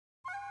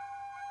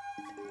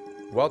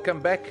Welcome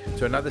back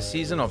to another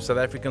season of South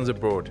Africans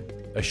Abroad,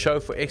 a show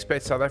for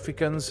expat South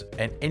Africans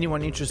and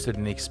anyone interested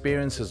in the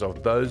experiences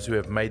of those who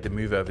have made the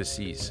move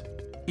overseas.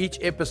 Each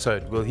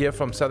episode, we'll hear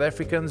from South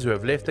Africans who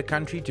have left the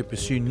country to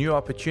pursue new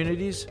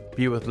opportunities,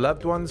 be with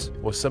loved ones,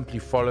 or simply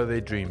follow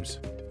their dreams.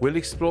 We'll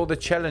explore the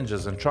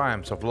challenges and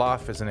triumphs of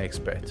life as an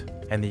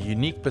expat and the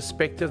unique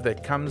perspective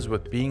that comes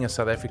with being a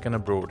South African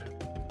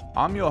abroad.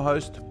 I'm your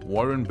host,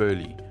 Warren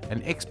Burley,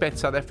 an expat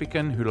South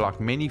African who,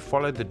 like many,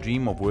 followed the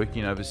dream of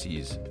working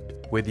overseas.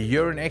 Whether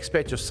you're an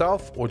expat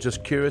yourself or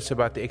just curious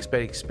about the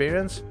expat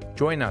experience,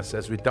 join us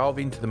as we delve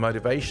into the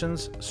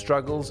motivations,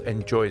 struggles,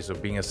 and joys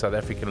of being a South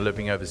African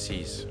living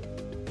overseas.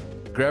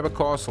 Grab a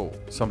castle,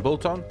 some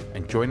biltong,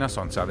 and join us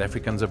on South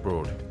Africans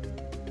Abroad.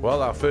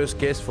 Well, our first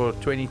guest for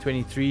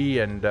 2023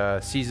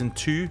 and Season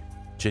 2,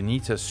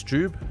 Juanita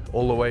Strube,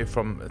 all the way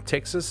from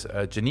Texas.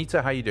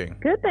 Juanita, how are you doing?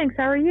 Good, thanks.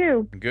 How are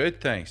you? Good,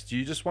 thanks. Do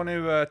you just want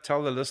to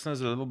tell the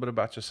listeners a little bit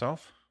about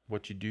yourself,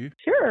 what you do?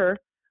 Sure.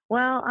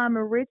 Well, I'm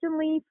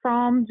originally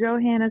from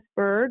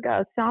Johannesburg,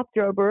 South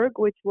Joburg,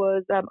 which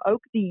was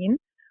Oakdene.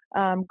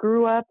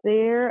 Grew up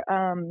there,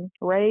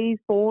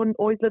 raised, born,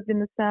 always lived in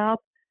the South.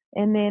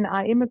 And then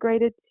I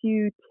immigrated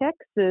to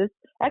Texas.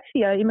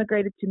 Actually, I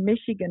immigrated to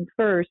Michigan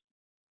first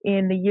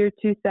in the year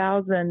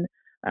 2000.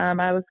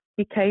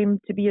 Became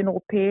to be an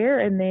au pair,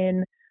 and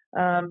then,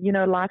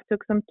 life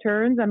took some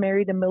turns. I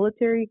married a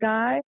military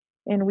guy,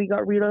 and we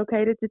got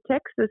relocated to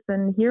Texas,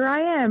 and here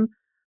I am.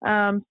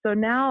 So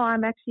now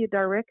I'm actually a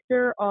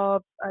director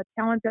of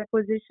talent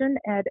acquisition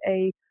at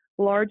a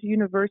large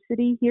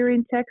university here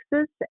in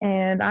Texas,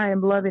 and I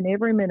am loving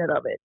every minute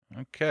of it.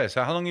 Okay,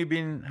 so how long have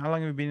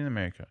you been in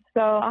America?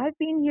 So I've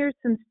been here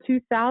since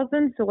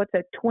 2000. So what's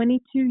that?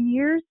 22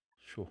 years.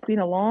 Sure, it's been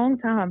a long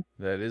time.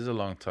 That is a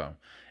long time.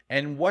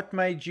 And what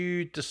made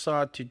you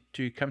decide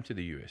to come to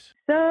the US?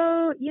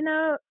 So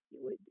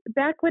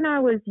back when I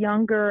was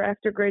younger,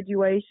 after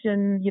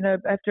graduation,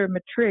 after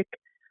matric,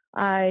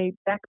 I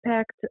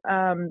backpacked,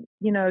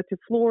 to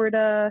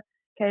Florida,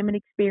 came and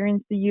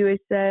experienced the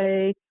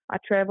USA. I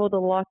traveled a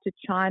lot to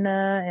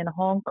China and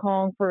Hong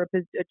Kong for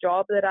a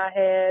job that I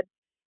had.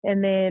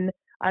 And then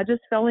I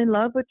just fell in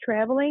love with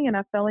traveling, and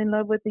I fell in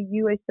love with the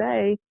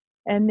USA.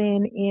 And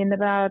then in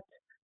about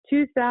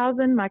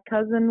 2000, my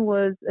cousin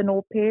was an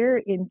au pair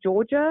in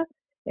Georgia,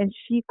 and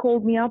she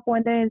called me up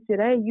one day and said,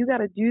 "Hey, you got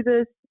to do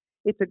this.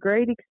 It's a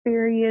great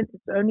experience.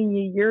 It's only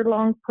a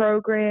year-long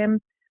program."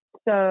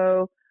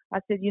 So I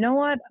said, you know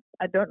what?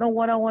 I don't know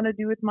what I want to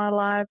do with my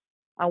life.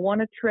 I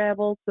want to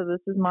travel, so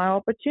this is my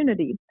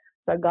opportunity.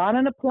 So I got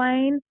on a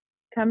plane,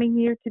 coming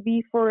here to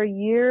be for a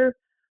year.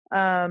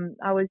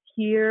 I was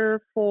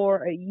here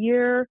for a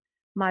year.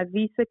 My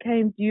visa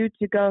came due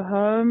to go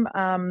home,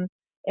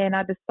 and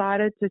I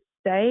decided to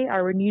stay. I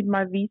renewed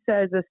my visa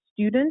as a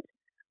student,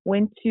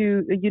 went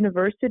to a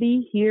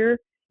university here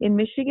in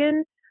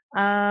Michigan,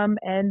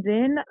 and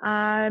then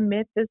I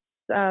met this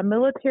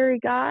military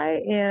guy,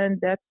 and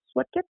that's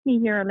what kept me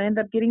here. I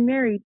ended up getting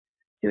married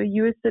to a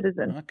U.S.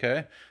 citizen.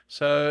 Okay,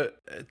 so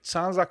it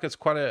sounds like it's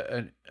quite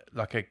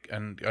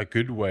a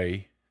good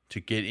way to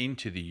get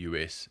into the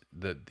U.S.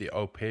 the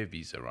au pair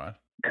visa, right?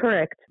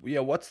 Correct. Yeah.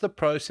 What's the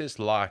process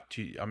like?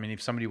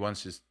 If somebody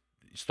wants to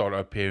start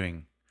au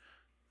pairing,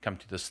 come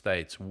to the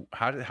States,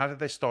 how did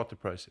they start the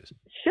process?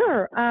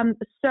 Sure.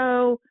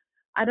 So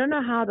I don't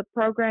know how the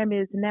program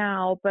is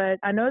now, but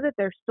I know that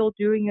they're still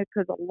doing it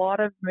because a lot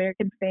of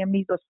American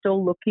families are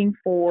still looking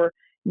for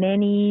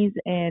nannies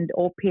and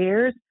au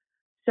pairs.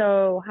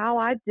 So how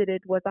I did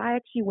it was I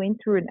actually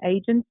went through an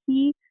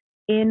agency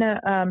in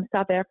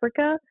South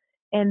Africa,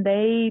 and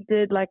they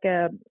did like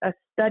a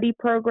study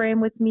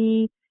program with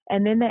me,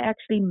 and then they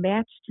actually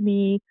matched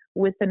me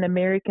with an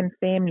American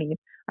family.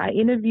 I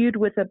interviewed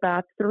with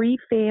about 3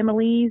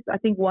 families. I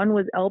think one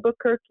was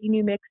Albuquerque,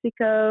 New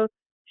Mexico,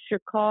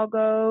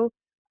 Chicago,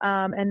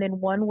 and then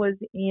one was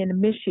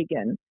in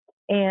Michigan.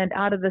 And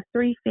out of the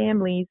 3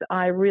 families,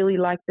 I really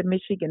liked the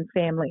Michigan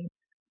family.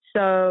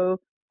 So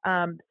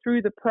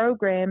through the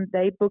program,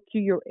 they book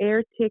you your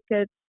air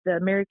tickets. The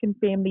American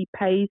family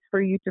pays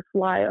for you to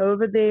fly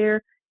over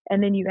there,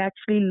 and then you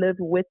actually live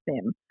with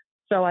them.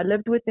 So I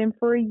lived with them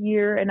for a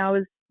year, and I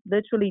was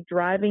literally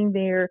driving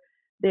their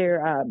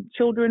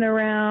children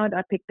around.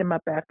 I picked them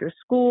up after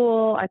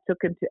school. I took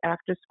them to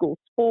after school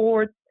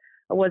sports.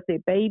 I was their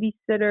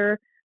babysitter.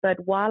 But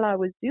while I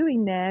was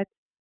doing that,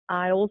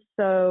 I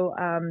also,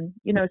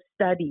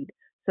 studied.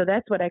 So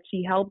that's what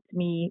actually helped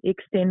me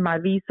extend my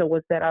visa,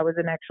 was that I was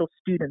an actual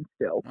student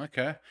still.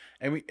 Okay.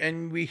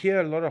 And we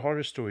hear a lot of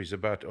horror stories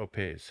about au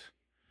pairs,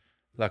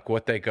 like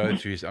what they go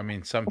through.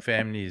 Some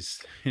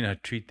families,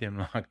 treat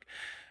them like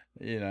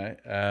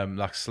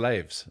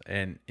slaves.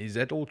 And is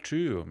that all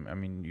true?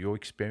 Your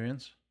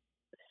experience?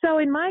 So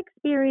in my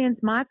experience,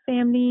 my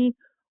family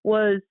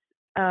was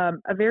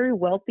a very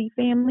wealthy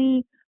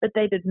family, but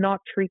they did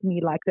not treat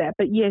me like that.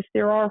 But yes,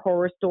 there are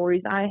horror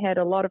stories. I had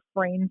a lot of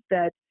friends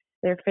that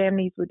their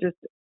families were just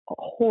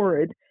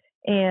horrid.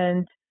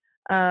 And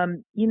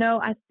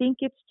I think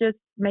it's just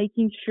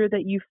making sure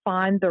that you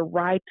find the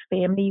right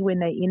family when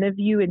they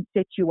interview and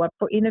set you up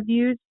for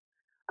interviews.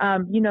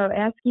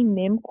 Asking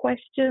them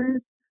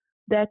questions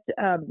that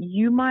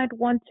you might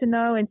want to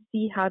know and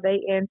see how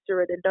they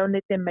answer it, and don't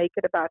let them make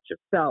it about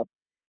yourself.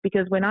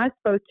 Because when I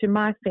spoke to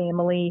my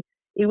family,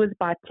 it was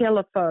by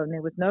telephone.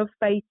 There was no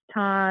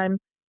FaceTime.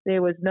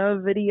 There was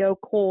no video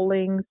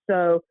calling.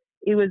 So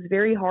it was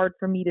very hard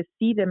for me to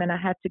see them, and I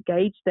had to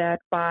gauge that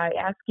by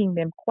asking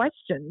them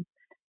questions.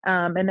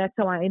 And that's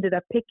how I ended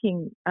up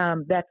picking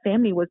that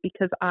family, was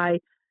because I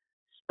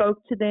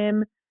spoke to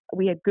them.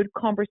 We had good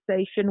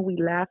conversation.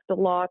 We laughed a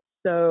lot.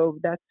 So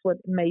that's what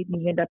made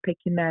me end up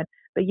picking that.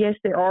 But yes,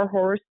 there are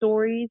horror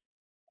stories.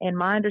 And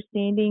my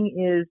understanding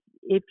is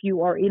if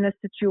you are in a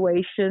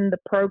situation, the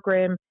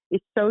program is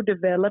so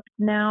developed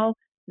now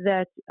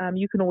that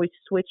you can always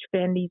switch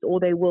families, or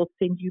they will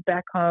send you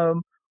back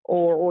home,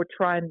 or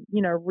try and,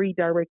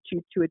 redirect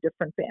you to a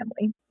different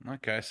family.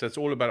 Okay, so it's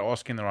all about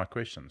asking the right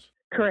questions.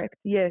 Correct,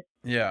 yes.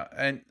 Yeah,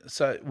 and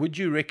so would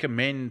you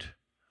recommend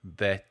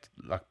that,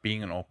 like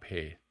being an au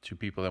pair, to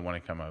people that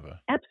want to come over?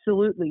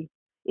 Absolutely.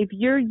 If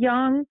you're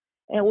young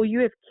or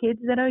you have kids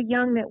that are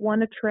young that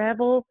want to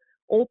travel,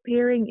 au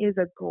pairing is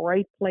a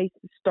great place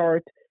to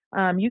start.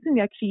 You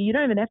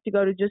don't even have to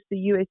go to just the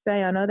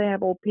USA. I know they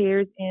have au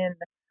pairs in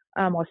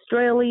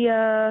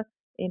Australia,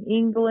 in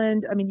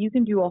England. I mean, you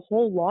can do a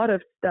whole lot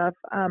of stuff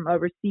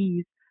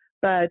overseas.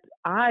 But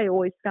I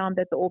always found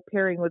that the au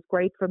pairing was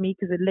great for me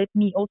because it let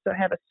me also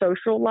have a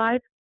social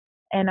life.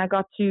 And I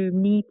got to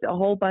meet a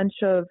whole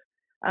bunch of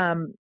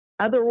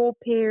other au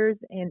pairs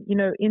and,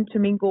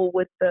 intermingle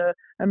with the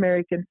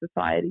American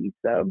society.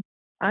 So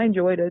I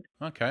enjoyed it.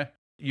 Okay.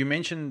 You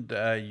mentioned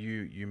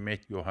you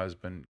met your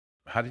husband.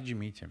 How did you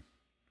meet him?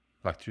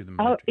 Like through the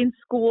military? In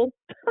school.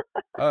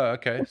 Oh,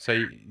 okay. So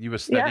you were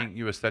studying.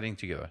 You were studying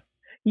together.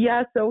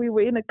 Yeah. So we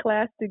were in a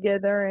class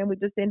together, and we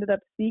just ended up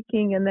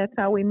speaking, and that's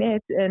how we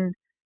met. And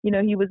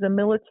he was a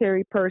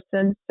military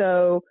person,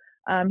 so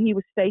he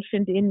was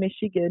stationed in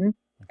Michigan.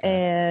 Okay.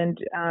 And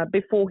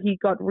before he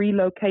got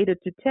relocated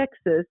to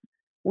Texas,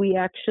 we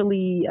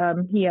actually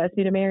he asked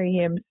me to marry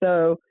him.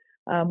 So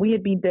we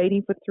had been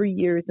dating for 3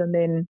 years, and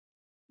then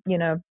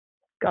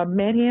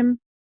met him,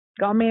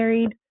 got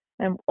married,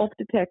 and off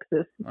to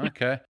Texas.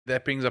 Okay.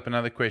 That brings up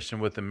another question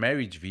with the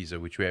marriage visa,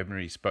 which we haven't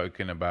really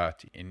spoken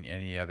about in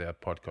any other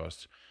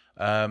podcasts.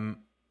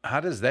 How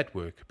does that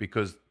work?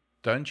 Because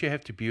don't you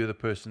have to be with a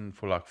person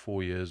for like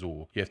 4 years,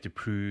 or you have to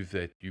prove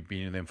that you've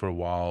been with them for a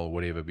while or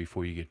whatever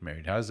before you get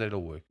married? How does that all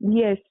work?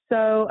 Yes.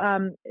 So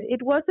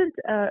it wasn't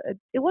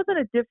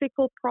a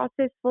difficult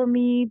process for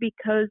me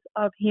because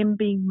of him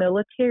being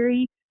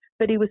military,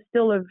 but it was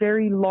still a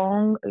very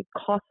long,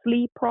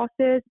 costly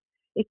process.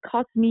 It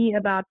cost me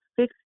about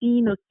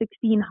 $1,500 or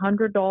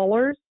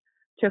 $1,600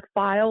 to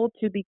file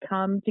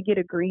to get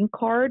a green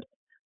card.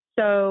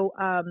 So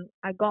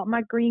I got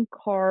my green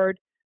card,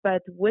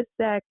 but with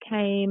that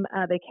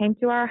they came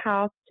to our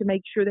house to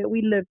make sure that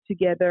we lived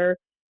together.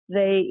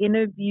 They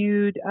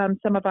interviewed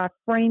some of our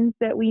friends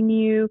that we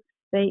knew.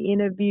 They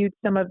interviewed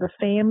some of the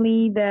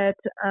family that,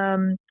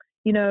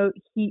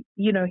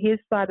 his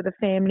side of the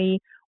family.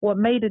 What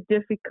made it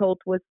difficult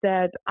was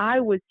that I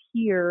was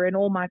here and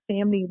all my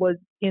family was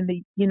in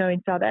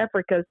South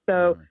Africa.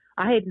 So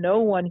I had no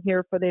one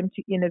here for them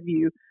to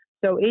interview.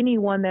 So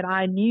anyone that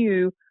I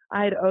knew,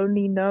 I had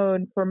only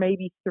known for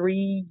maybe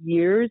 3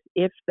 years,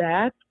 if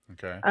that.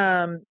 Okay.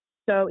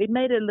 So it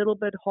made it a little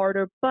bit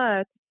harder,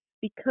 but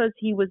because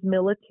he was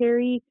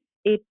military,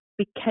 it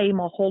became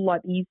a whole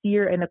lot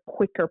easier and a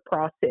quicker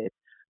process.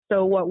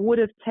 So what would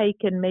have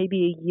taken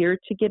maybe a year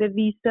to get a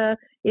visa,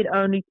 it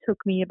only took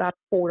me about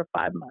 4 to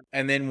 5 months.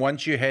 And then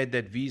once you had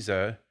that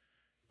visa,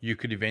 you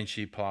could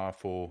eventually apply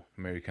for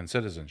American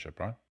citizenship,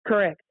 right?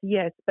 Correct,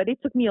 yes. But it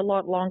took me a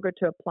lot longer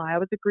to apply. I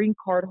was a green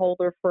card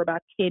holder for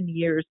about 10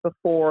 years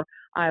before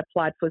I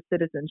applied for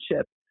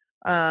citizenship.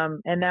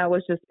 And that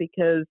was just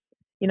because,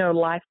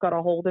 life got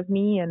a hold of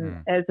me.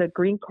 And as a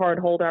green card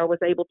holder, I was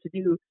able to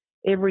do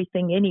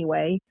everything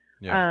anyway.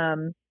 Yeah.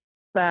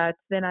 But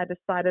then I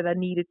decided I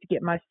needed to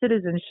get my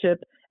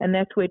citizenship, and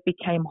that's where it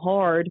became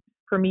hard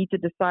for me to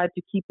decide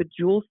to keep a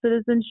dual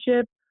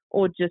citizenship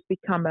or just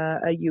become a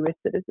U.S.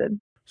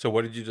 citizen. So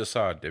what did you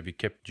decide? Have you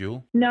kept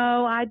dual?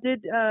 No, I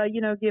did,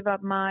 give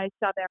up my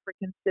South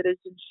African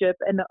citizenship,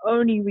 and the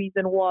only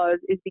reason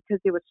is because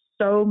there was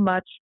so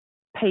much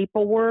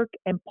paperwork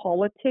and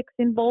politics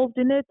involved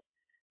in it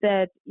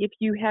that if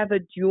you have a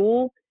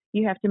dual,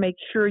 you have to make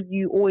sure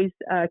you always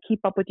keep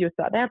up with your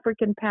South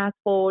African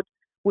passport,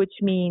 which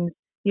means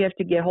you have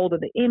to get hold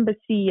of the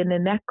embassy, and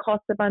then that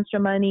costs a bunch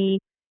of money.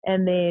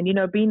 And then,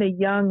 being a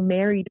young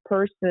married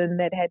person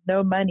that had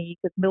no money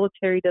because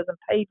military doesn't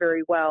pay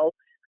very well.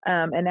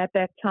 And at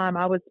that time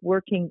I was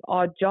working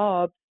odd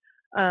jobs.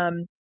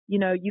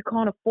 You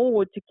can't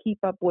afford to keep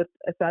up with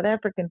a South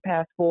African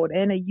passport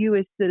and a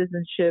U.S.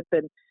 citizenship.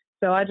 And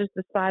so I just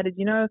decided,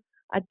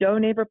 I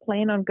don't ever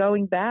plan on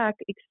going back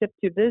except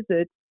to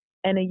visit.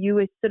 And a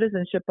U.S.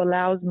 citizenship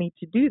allows me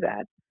to do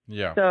that.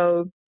 Yeah.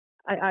 So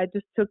I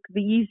just took the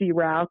easy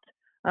route.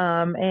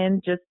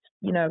 and just,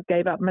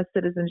 gave up my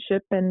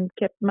citizenship and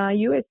kept my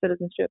U.S.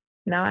 citizenship.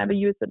 Now I have a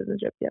U.S.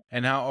 citizenship. Yep.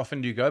 And how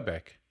often do you go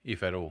back,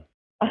 if at all?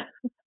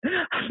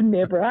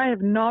 I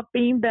have not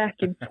been back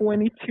in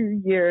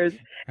 22 years,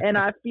 and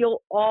I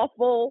feel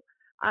awful.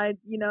 I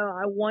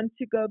want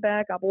to go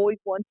back. I've always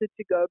wanted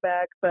to go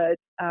back, but,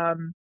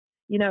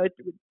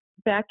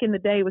 back in the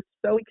day, it was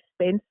so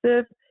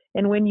expensive.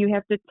 And when you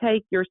have to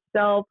take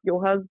yourself,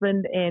 your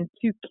husband, and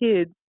 2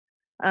 kids,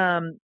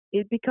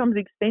 it becomes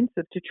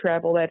expensive to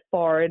travel that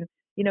far. And,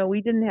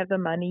 we didn't have the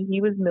money. He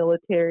was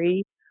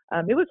military.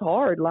 It was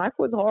hard. Life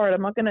was hard.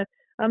 I'm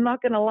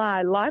not gonna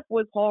lie. Life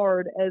was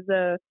hard as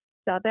a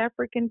South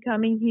African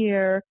coming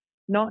here,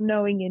 not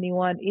knowing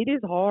anyone. It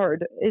is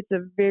hard. It's a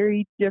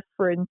very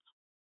different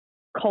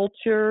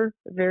culture,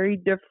 very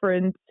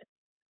different,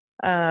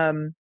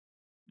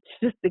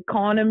 just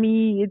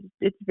economy.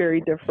 It's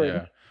very different.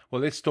 Yeah.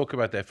 Well, let's talk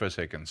about that for a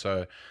second.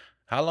 So,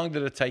 how long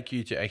did it take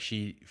you to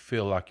actually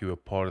feel like you were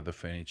part of the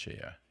furniture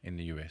here in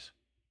the US?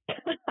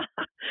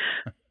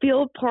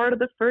 Feel part of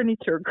the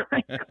furniture?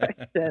 Great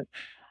question.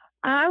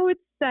 I would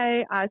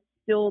say I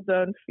still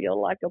don't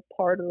feel like a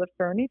part of the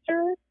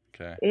furniture.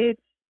 Okay.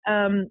 It's,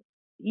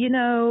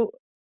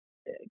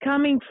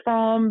 coming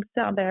from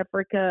South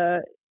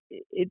Africa,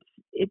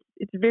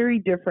 it's very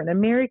different.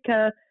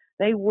 America,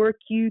 they work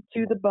you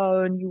to the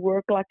bone. You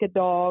work like a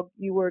dog.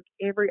 You work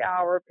every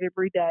hour of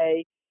every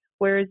day.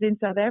 Whereas in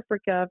South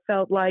Africa, I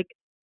felt like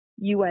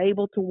you were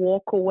able to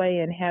walk away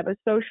and have a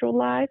social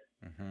life.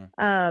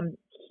 Mm-hmm.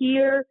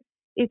 Here,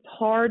 it's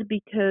hard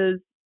because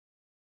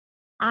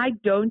I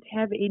don't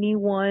have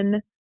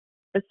anyone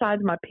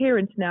besides my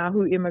parents now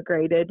who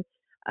immigrated.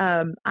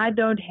 I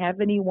don't have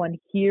anyone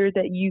here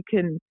that you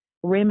can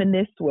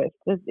reminisce with,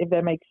 if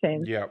that makes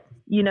sense. Yeah.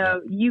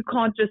 You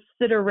can't just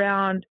sit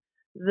around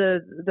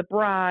the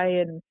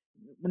braai, and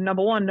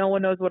number one, no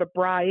one knows what a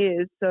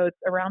braai is, so it's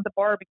around the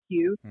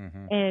barbecue.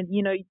 Mm-hmm. And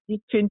you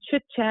can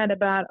chit chat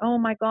about, oh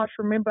my gosh,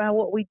 remember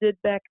what we did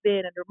back then,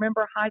 and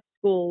remember high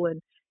school,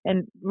 and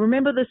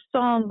remember the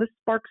song, this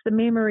sparks the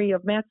memory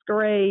of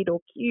Masquerade or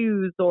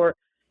Cues, or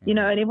and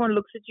everyone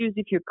looks at you as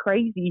if you're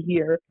crazy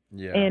here.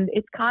 Yeah. And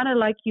it's kind of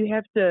like you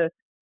have to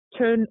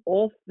turn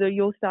off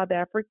your South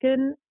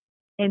African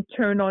and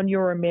turn on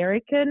your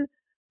American,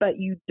 but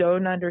you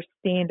don't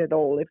understand it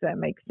all, if that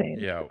makes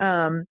sense.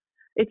 Yeah.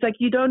 It's like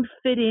you don't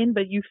fit in,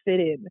 but you fit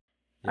in.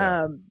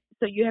 Yeah.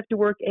 So you have to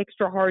work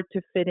extra hard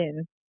to fit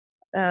in.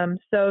 I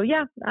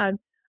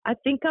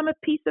think I'm a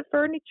piece of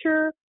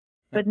furniture,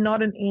 but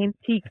not an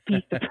antique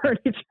piece of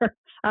furniture.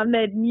 I'm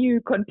that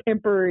new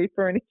contemporary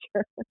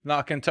furniture. No,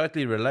 I can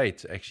totally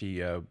relate.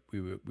 Actually,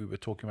 we were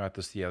talking about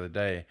this the other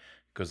day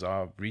because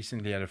I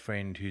recently had a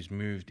friend who's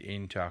moved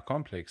into our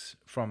complex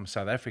from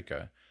South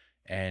Africa,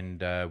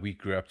 and we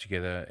grew up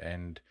together.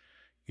 And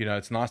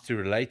it's nice to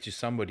relate to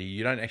somebody.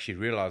 You don't actually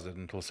realize it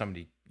until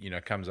somebody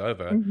comes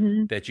over,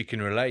 Mm-hmm. that you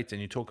can relate,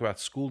 and you talk about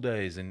school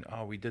days and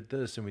we did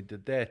this and we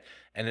did that,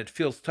 and it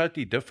feels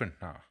totally different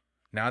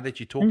now that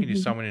you're talking to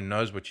someone who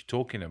knows what you're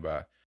talking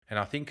about. And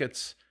I think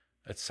it's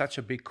such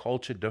a big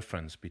culture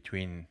difference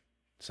between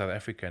South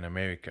Africa and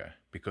America,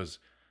 because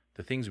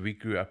the things we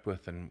grew up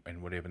with and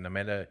whatever, no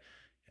matter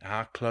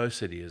how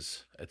close it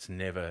is, it's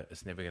never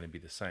going to be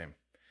the same.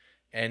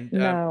 And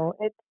No,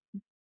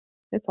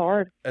 it's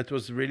hard. it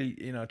was really,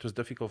 it was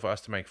difficult for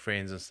us to make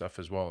friends and stuff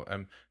as well.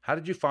 How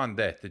did you find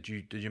that? Did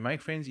you make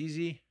friends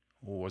easy,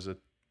 or was it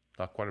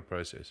like quite a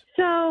process?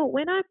 So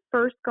when I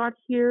first got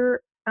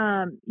here,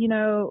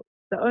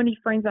 the only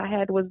friends I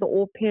had was the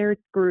Aupair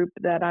group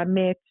that I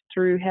met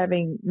through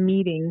having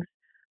meetings.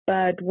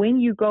 But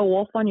when you go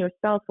off on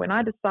yourself, when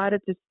I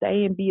decided to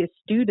stay and be a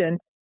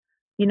student,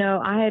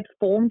 I had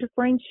formed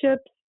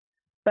friendships,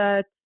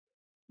 but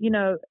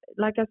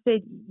like I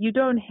said, you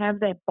don't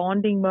have that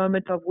bonding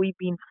moment of we've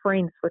been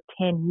friends for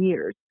 10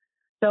 years.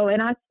 So,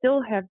 and I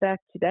still have that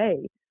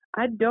today.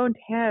 I don't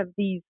have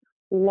these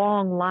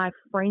long life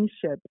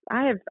friendships.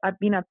 I've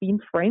been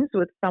friends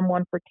with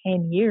someone for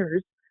 10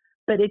 years,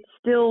 but it's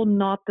still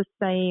not the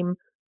same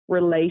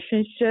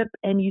relationship,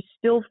 and you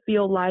still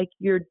feel like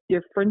you're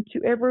different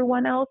to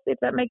everyone else, if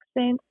that makes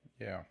sense.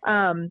 Yeah.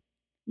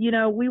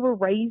 We were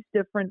raised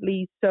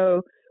differently.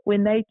 So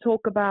when they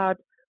talk about,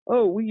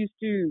 oh, we used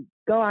to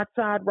go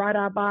outside, ride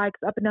our bikes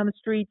up and down the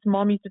streets,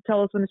 mom used to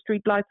tell us when the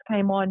street lights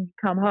came on, you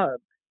come home.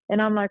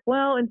 And I'm like,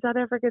 well, in South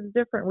Africa, it's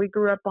different. We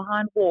grew up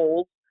behind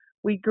walls.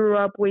 We grew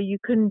up where you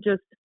couldn't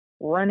just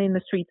run in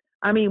the streets.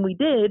 I mean, we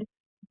did,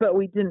 but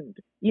we didn't,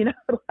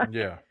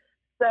 Yeah.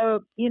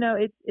 So,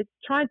 it's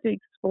trying to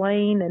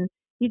explain, and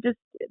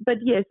but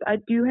yes, I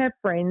do have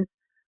friends.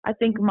 I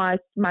think my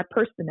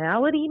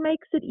personality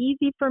makes it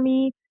easy for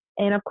me.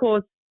 And of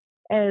course,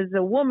 as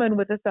a woman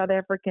with a South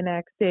African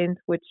accent,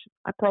 which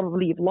I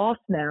probably have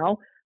lost now,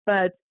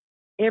 but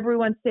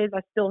everyone says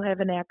I still have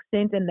an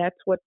accent, and that's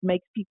what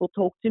makes people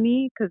talk to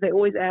me, because they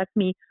always ask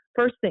me,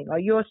 first thing, are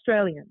you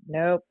Australian?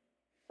 Nope.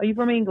 Are you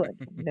from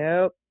England?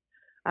 Nope.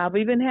 I've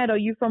even had, are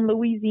you from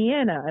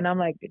Louisiana? And I'm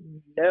like,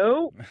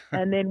 no.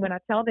 And then when I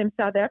tell them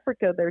South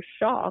Africa, they're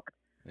shocked.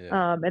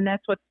 Yeah. And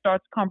that's what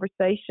starts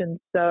conversations.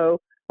 So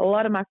a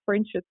lot of my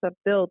friendships I've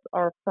built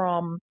are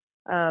from,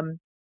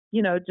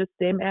 just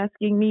them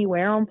asking me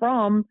where I'm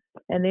from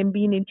and them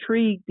being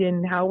intrigued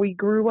in how we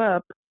grew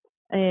up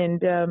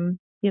and,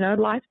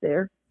 life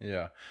there.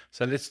 Yeah.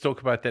 So let's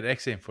talk about that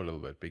accent for a little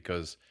bit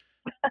because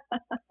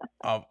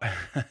um,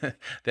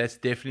 that's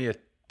definitely a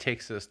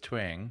Texas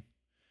twang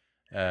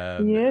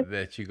Yes.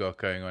 that you got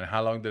going on.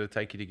 How long did it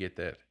take you to get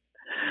that?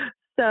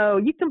 So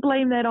you can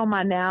blame that on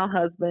my now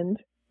husband,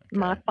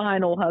 my Okay.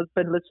 final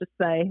husband, let's just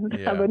say. I've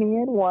Yeah. only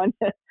had one.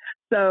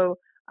 So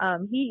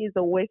he is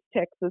a West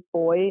Texas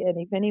boy. And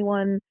if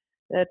anyone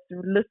that's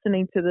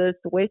listening to this,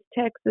 West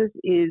Texas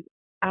is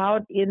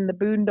out in the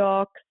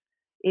boondocks.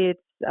 It's,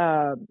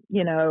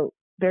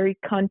 very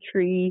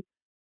country,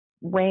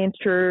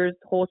 ranchers,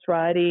 horse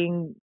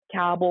riding,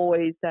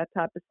 cowboys, that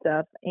type of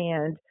stuff.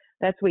 And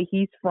that's where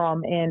he's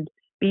from. And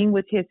being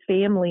with his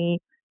family,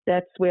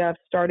 that's where I've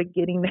started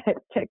getting that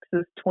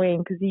Texas twang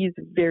because he's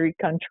very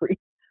country.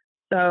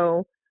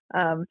 So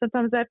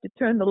sometimes I have to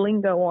turn the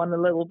lingo on a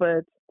little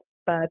bit,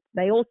 but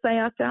they all say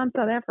I sound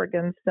South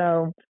African,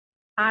 so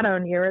I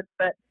don't hear it.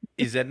 But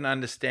Is that an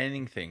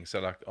understanding thing? So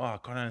like, oh, I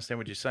can't understand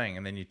what you're saying,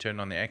 and then you turn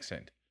on the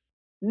accent.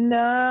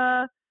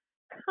 no,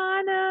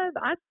 kind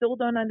of. I still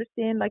don't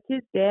understand. Like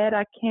his dad,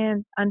 I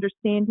can't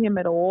understand him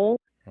at all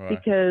Right.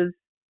 because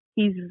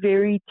he's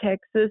very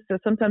Texas. So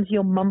sometimes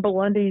he'll mumble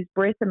under his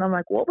breath, and I'm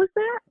like, "What was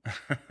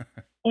that?"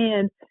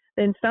 And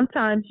then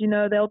sometimes,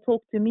 they'll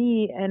talk to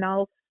me and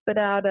I'll spit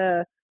out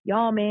a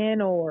y'all man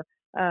or,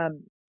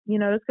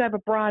 let's go have a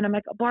bra. And I'm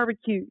like, a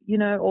barbecue,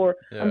 or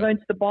I'm Yeah. going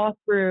to the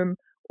bathroom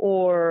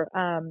or,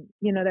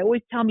 they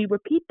always tell me,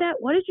 repeat that.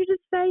 What did you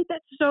just say?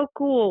 That's so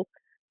cool.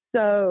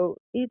 So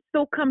it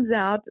still comes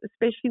out,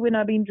 especially when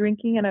I've been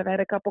drinking and I've had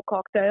a couple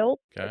cocktails.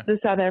 Okay. The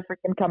South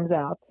African comes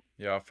out.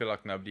 Yeah, I feel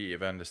like nobody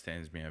ever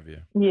understands me over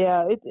here.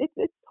 Yeah,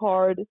 it's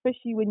hard,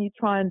 especially when you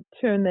try and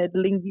turn that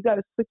lingo. You got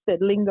to switch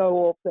that lingo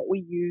off that we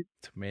use.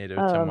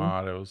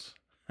 Tomatoes.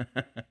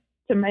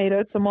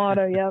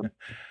 Tomato. Yeah.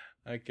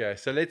 Okay,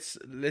 so let's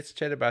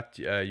chat about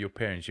your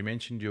parents. You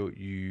mentioned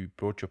you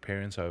brought your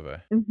parents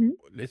over. hmm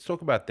Let's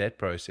talk about that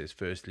process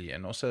firstly,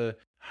 and also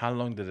how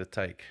long did it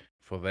take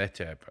for that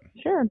to happen?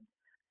 Sure.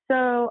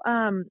 So,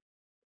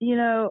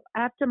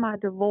 after my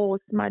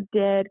divorce, my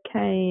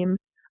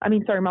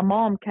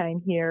mom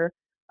came here,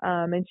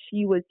 and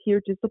she was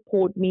here to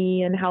support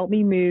me and help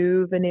me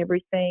move and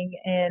everything.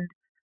 And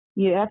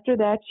yeah, after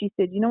that, she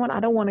said, you know what, I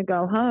don't want to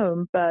go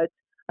home, but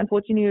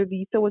unfortunately, her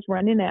visa was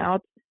running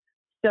out.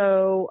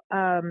 So,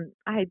 I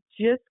had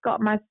just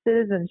got my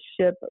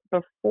citizenship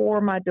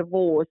before my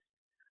divorce,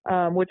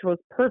 which was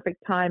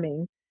perfect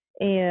timing.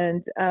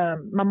 And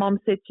my mom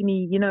said to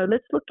me,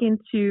 let's look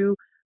into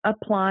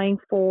applying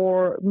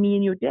for me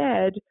and your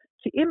dad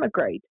to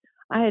immigrate.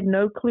 I had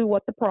no clue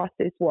what the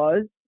process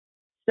was.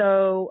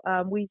 So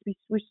we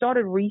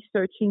started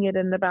researching it,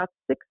 and about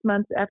 6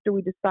 months after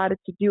we decided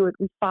to do it,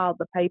 we filed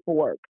the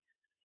paperwork.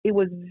 It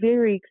was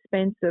very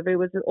expensive. It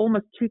was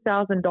almost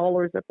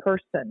 $2,000 a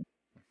person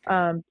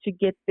to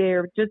get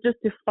there just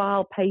to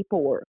file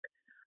paperwork.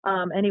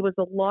 And it was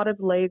a lot of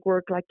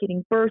legwork, like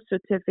getting birth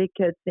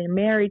certificates, their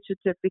marriage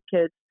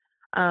certificates,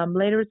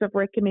 letters of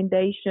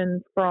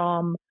recommendation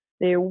from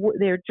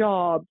their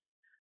jobs.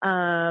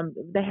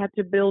 They had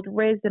to build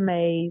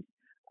resumes.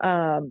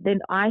 Then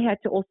I had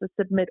to also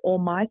submit all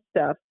my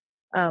stuff.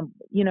 And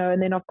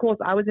then of course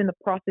I was in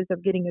the process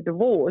of getting a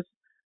divorce.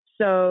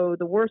 So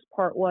the worst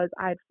part was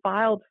I had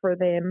filed for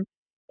them,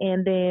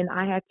 and then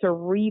I had to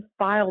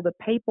refile the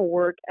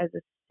paperwork as a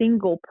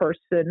single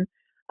person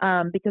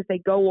because they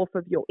go off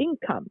of your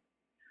income.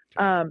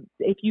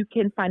 If you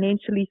can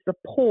financially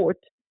support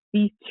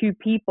these two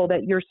people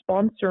that you're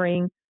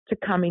sponsoring to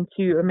come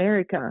into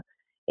America.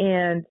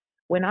 And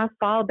when I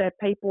filed that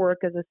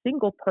paperwork as a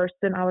single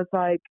person, I was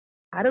like,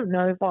 I don't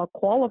know if I'll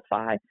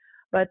qualify.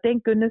 But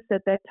thank goodness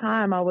at that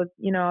time I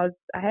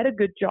had a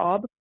good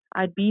job.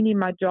 I'd been in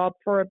my job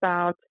for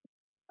about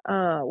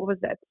what was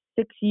that,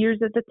 6 years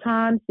at the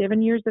time,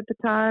 7 years at the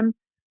time.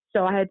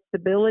 So I had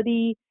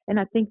stability, and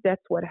I think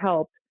that's what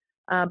helped.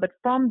 But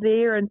from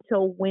there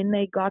until when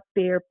they got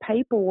their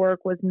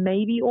paperwork was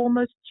maybe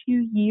almost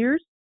 2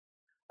 years.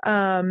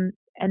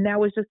 And that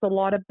was just a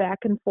lot of back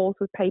and forth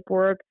with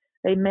paperwork.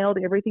 They mailed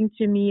everything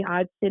to me.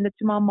 I'd send it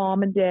to my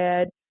mom and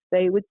dad.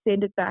 They would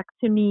send it back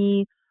to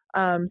me.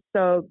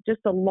 So just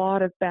a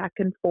lot of back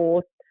and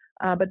forth.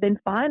 But then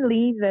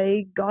finally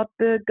they got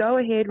the go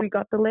ahead. We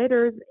got the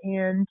letters,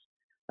 and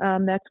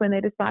that's when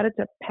they decided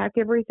to pack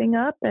everything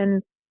up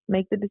and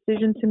make the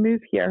decision to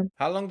move here.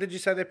 How long did you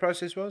say that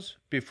process was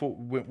before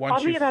once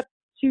Probably about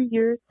 2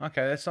 years.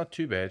 Okay, that's not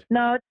too bad.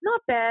 No, it's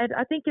not bad.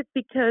 I think it's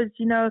because,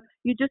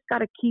 you just got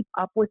to keep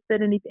up with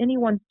it. And if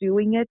anyone's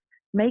doing it,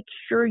 make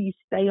sure you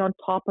stay on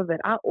top of it.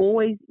 I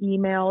always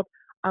emailed.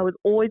 I was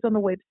always on the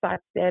website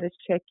status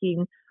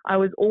checking. I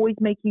was always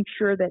making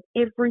sure that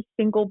every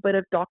single bit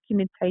of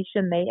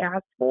documentation they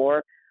asked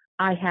for,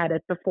 I had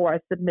it before I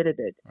submitted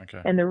it.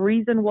 Okay. And the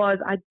reason was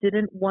I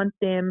didn't want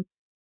them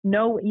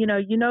know,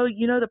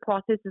 the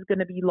process is going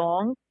to be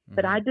long,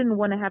 but I didn't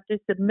want to have to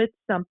submit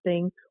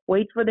something,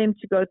 wait for them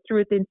to go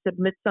through it, then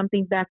submit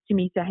something back to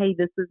me, say, hey,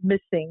 this is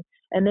missing.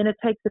 And then it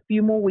takes a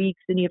few more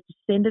weeks and you have to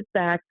send it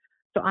back.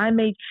 So I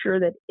made sure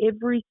that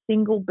every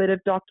single bit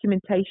of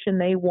documentation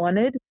they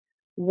wanted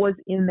was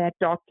in that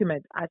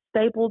document. I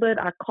stapled it,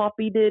 I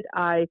copied it,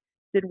 I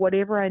did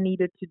whatever I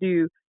needed to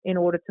do in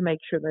order to make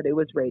sure that it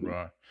was ready.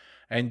 Right.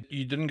 And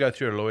you didn't go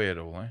through a lawyer at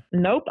all, eh?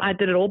 Nope, I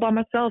did it all by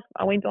myself.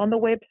 I went on the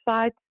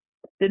website,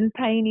 didn't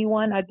pay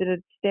anyone. I did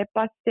it step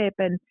by step.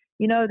 And,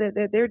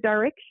 their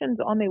directions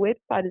on their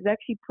website is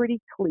actually pretty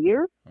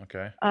clear.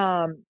 Okay.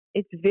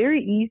 It's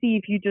very easy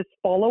if you just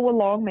follow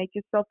along, make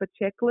yourself a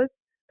checklist.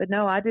 But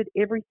no, I did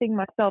everything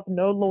myself.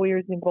 No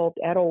lawyers involved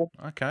at all.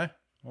 Okay.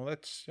 Well,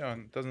 that's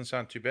doesn't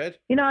sound too bad.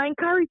 I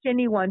encourage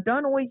anyone,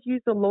 don't always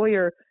use a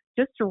lawyer,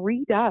 just to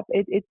read up.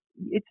 It's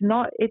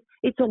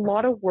a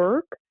lot of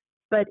work,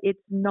 but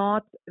it's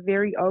not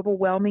very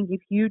overwhelming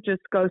if you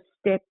just go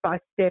step by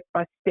step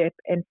by step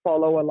and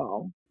follow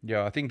along.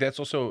 Yeah, I think that's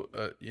also,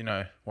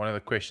 one of the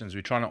questions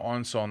we're trying to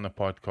answer on the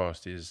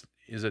podcast is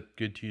it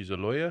good to use a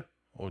lawyer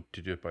or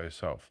to do it by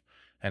yourself?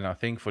 And I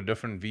think for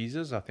different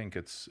visas, I think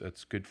it's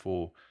good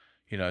for,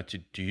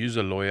 to use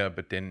a lawyer,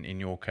 but then in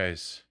your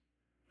case,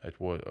 it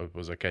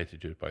was okay to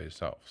do it by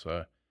yourself.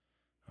 So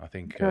I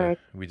think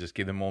we just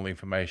give them all the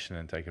information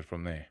and take it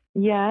from there.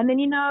 Yeah, and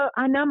then,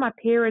 I know my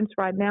parents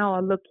right now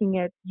are looking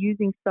at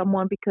using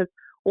someone because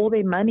all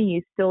their money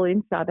is still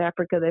in South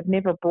Africa. They've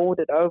never brought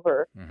it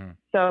over. Mm-hmm.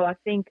 So I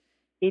think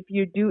if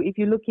you're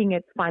looking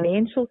at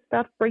financial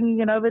stuff,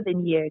 bringing it over,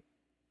 then yes,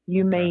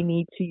 you may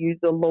need to use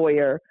a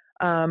lawyer.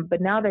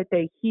 But now that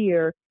they're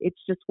here, it's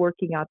just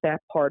working out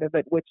that part of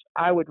it, which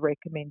I would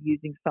recommend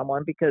using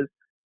someone because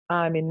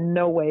I'm in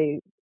no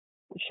way,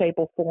 shape,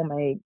 or form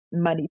a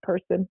money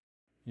person.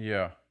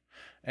 Yeah.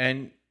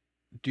 And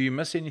do you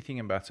miss anything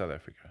about South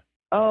Africa?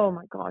 Oh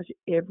my gosh,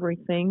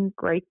 everything.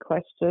 Great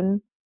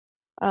question.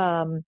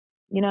 I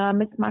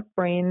miss my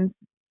friends.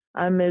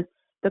 I miss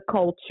the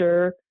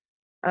culture.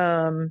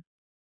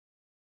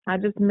 I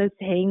just miss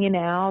hanging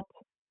out.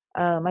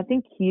 I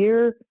think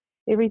here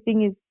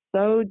everything is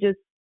so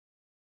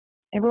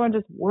everyone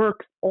just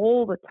works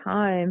all the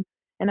time.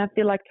 And I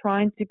feel like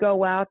trying to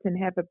go out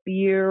and have a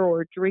beer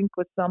or a drink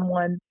with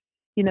someone,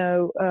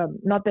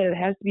 not that it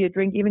has to be a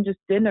drink, even just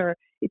dinner,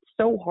 it's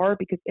so hard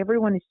because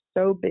everyone is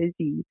so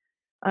busy.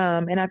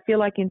 And I feel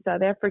like in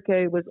South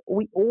Africa,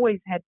 we always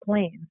had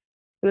plans.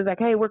 It was like,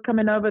 hey, we're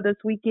coming over this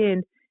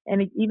weekend.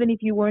 And even if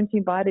you weren't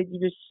invited, you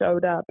just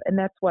showed up. And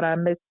that's what I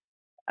miss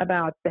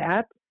about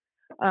that,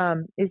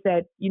 is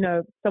that,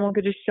 someone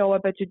could just show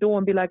up at your door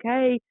and be like,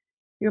 hey,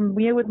 you're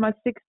here with my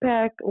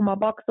 6-pack or my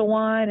box of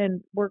wine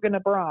and we're going to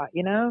bra,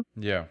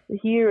 Yeah.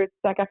 Here, it's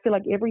like I feel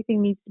like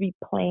everything needs to be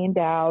planned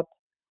out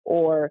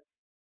or,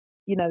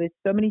 there's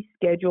so many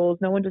schedules.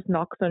 No one just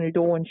knocks on your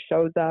door and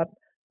shows up.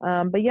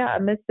 But yeah, I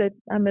miss it.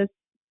 I miss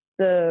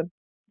the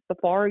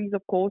safaris,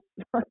 of course.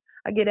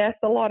 I get asked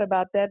a lot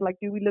about that. Like,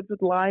 do we live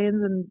with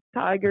lions and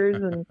tigers?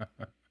 And,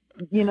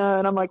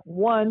 and I'm like,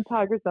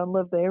 tigers don't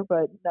live there,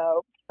 but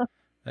no.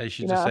 You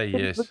should just say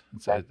yes.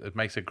 It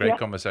makes a great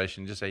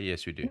conversation. Just say,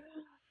 yes, we do.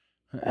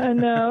 I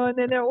know. And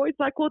then they're always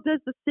like, well, does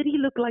the city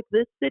look like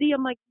this city?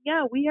 I'm like,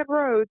 yeah, we have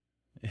roads.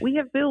 We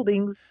have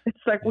buildings. It's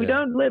like we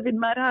don't live in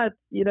mud huts,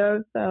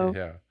 so.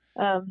 Yeah.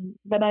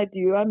 But I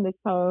do. I miss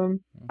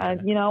home.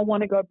 Okay. I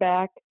want to go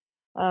back.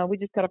 We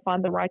just got to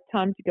find the right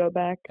time to go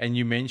back. And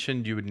you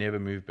mentioned you would never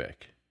move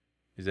back.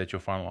 Is that your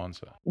final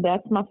answer?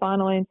 That's my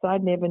final answer.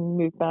 I'd never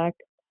move back.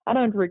 I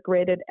don't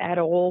regret it at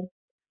all.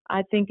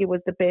 I think it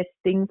was the best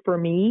thing for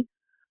me.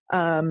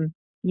 My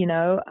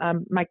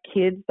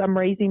kids, I'm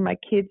raising my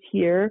kids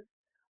here.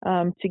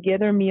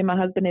 Together, me and my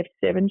husband have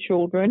 7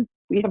 children.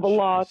 We have a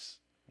lot.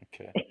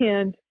 Okay.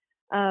 And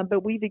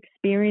but we've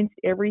experienced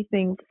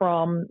everything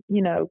from,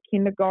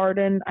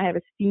 kindergarten. I have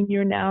a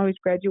senior now who's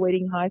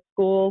graduating high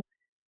school.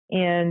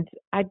 And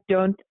I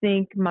don't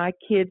think my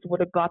kids would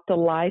have got the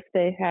life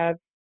they have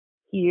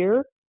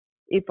here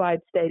if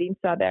I'd stayed in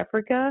South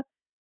Africa.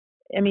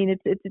 I mean,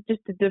 it's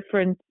just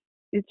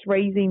it's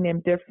raising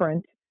them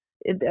different.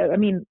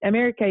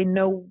 America in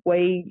no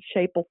way,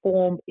 shape, or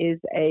form is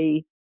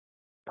a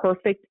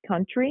perfect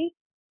country.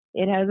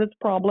 It has its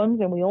problems,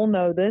 and we all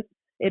know this.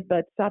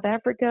 But South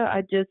Africa,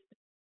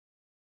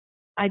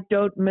 I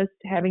don't miss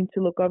having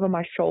to look over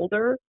my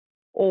shoulder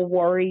or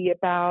worry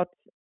about,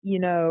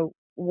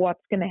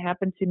 what's going to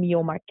happen to me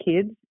or my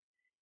kids.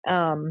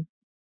 And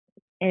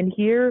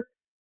here,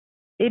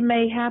 it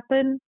may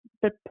happen,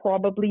 but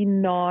probably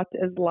not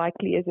as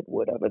likely as it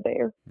would over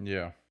there.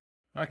 Yeah.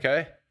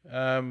 Okay.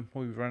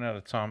 We've run out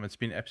of time. It's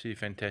been absolutely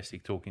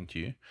fantastic talking to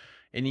you.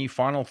 Any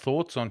final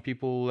thoughts on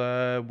people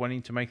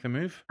wanting to make the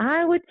move?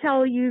 I would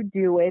tell you,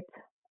 do it.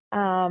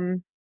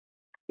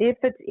 If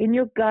it's in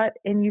your gut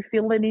and you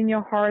feel it in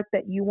your heart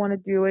that you want to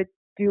do it,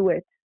 do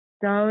it.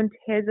 Don't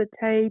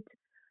hesitate.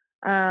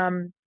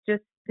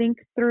 Just think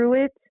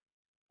through it.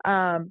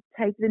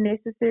 Take the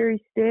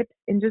necessary steps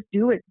and just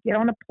do it. Get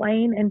on a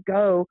plane and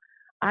go.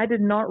 I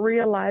did not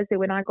realize that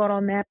when I got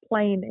on that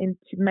plane in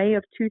May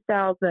of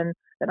 2000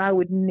 that I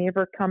would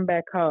never come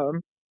back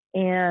home.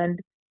 And,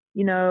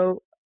 you know,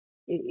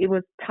 it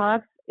was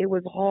tough. It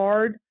was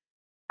hard.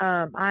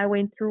 I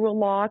went through a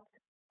lot.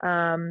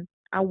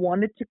 I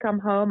wanted to come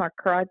home. I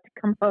cried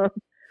to come home,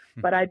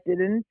 but I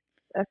didn't.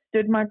 I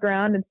stood my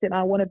ground and said,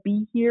 I want to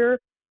be here.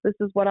 This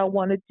is what I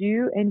want to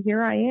do. And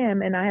here I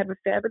am. And I have a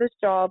fabulous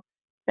job,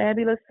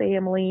 fabulous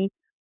family.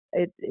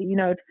 It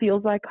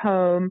feels like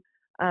home.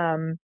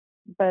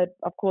 But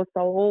of course,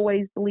 I'll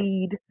always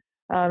bleed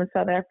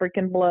South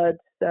African blood.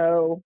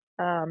 So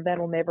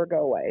that'll never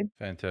go away.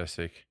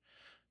 Fantastic.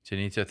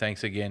 Juanita,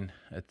 thanks again.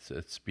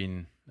 It's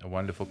been a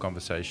wonderful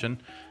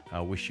conversation.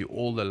 I wish you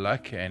all the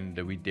luck, and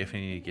we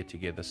definitely need to get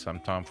together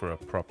sometime for a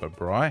proper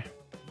braai.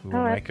 We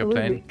will make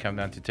absolutely. a plan, come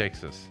down to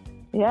Texas.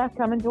 Yeah,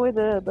 come enjoy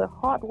the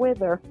hot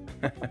weather.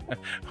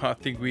 I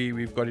think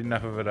we've got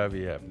enough of it over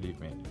here, believe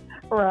me.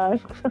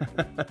 Right.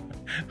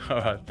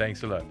 All right,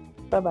 thanks a lot.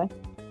 Bye-bye.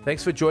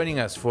 Thanks for joining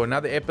us for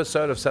another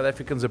episode of South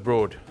Africans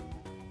Abroad.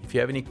 If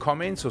you have any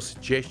comments or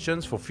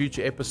suggestions for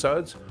future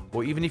episodes,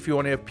 or even if you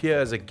want to appear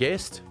as a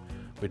guest,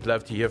 we'd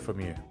love to hear from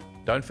you.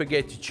 Don't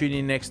forget to tune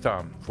in next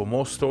time for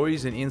more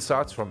stories and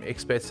insights from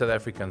expat South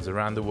Africans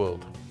around the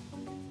world.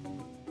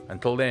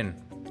 Until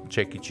then,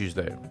 check you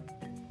Tuesday.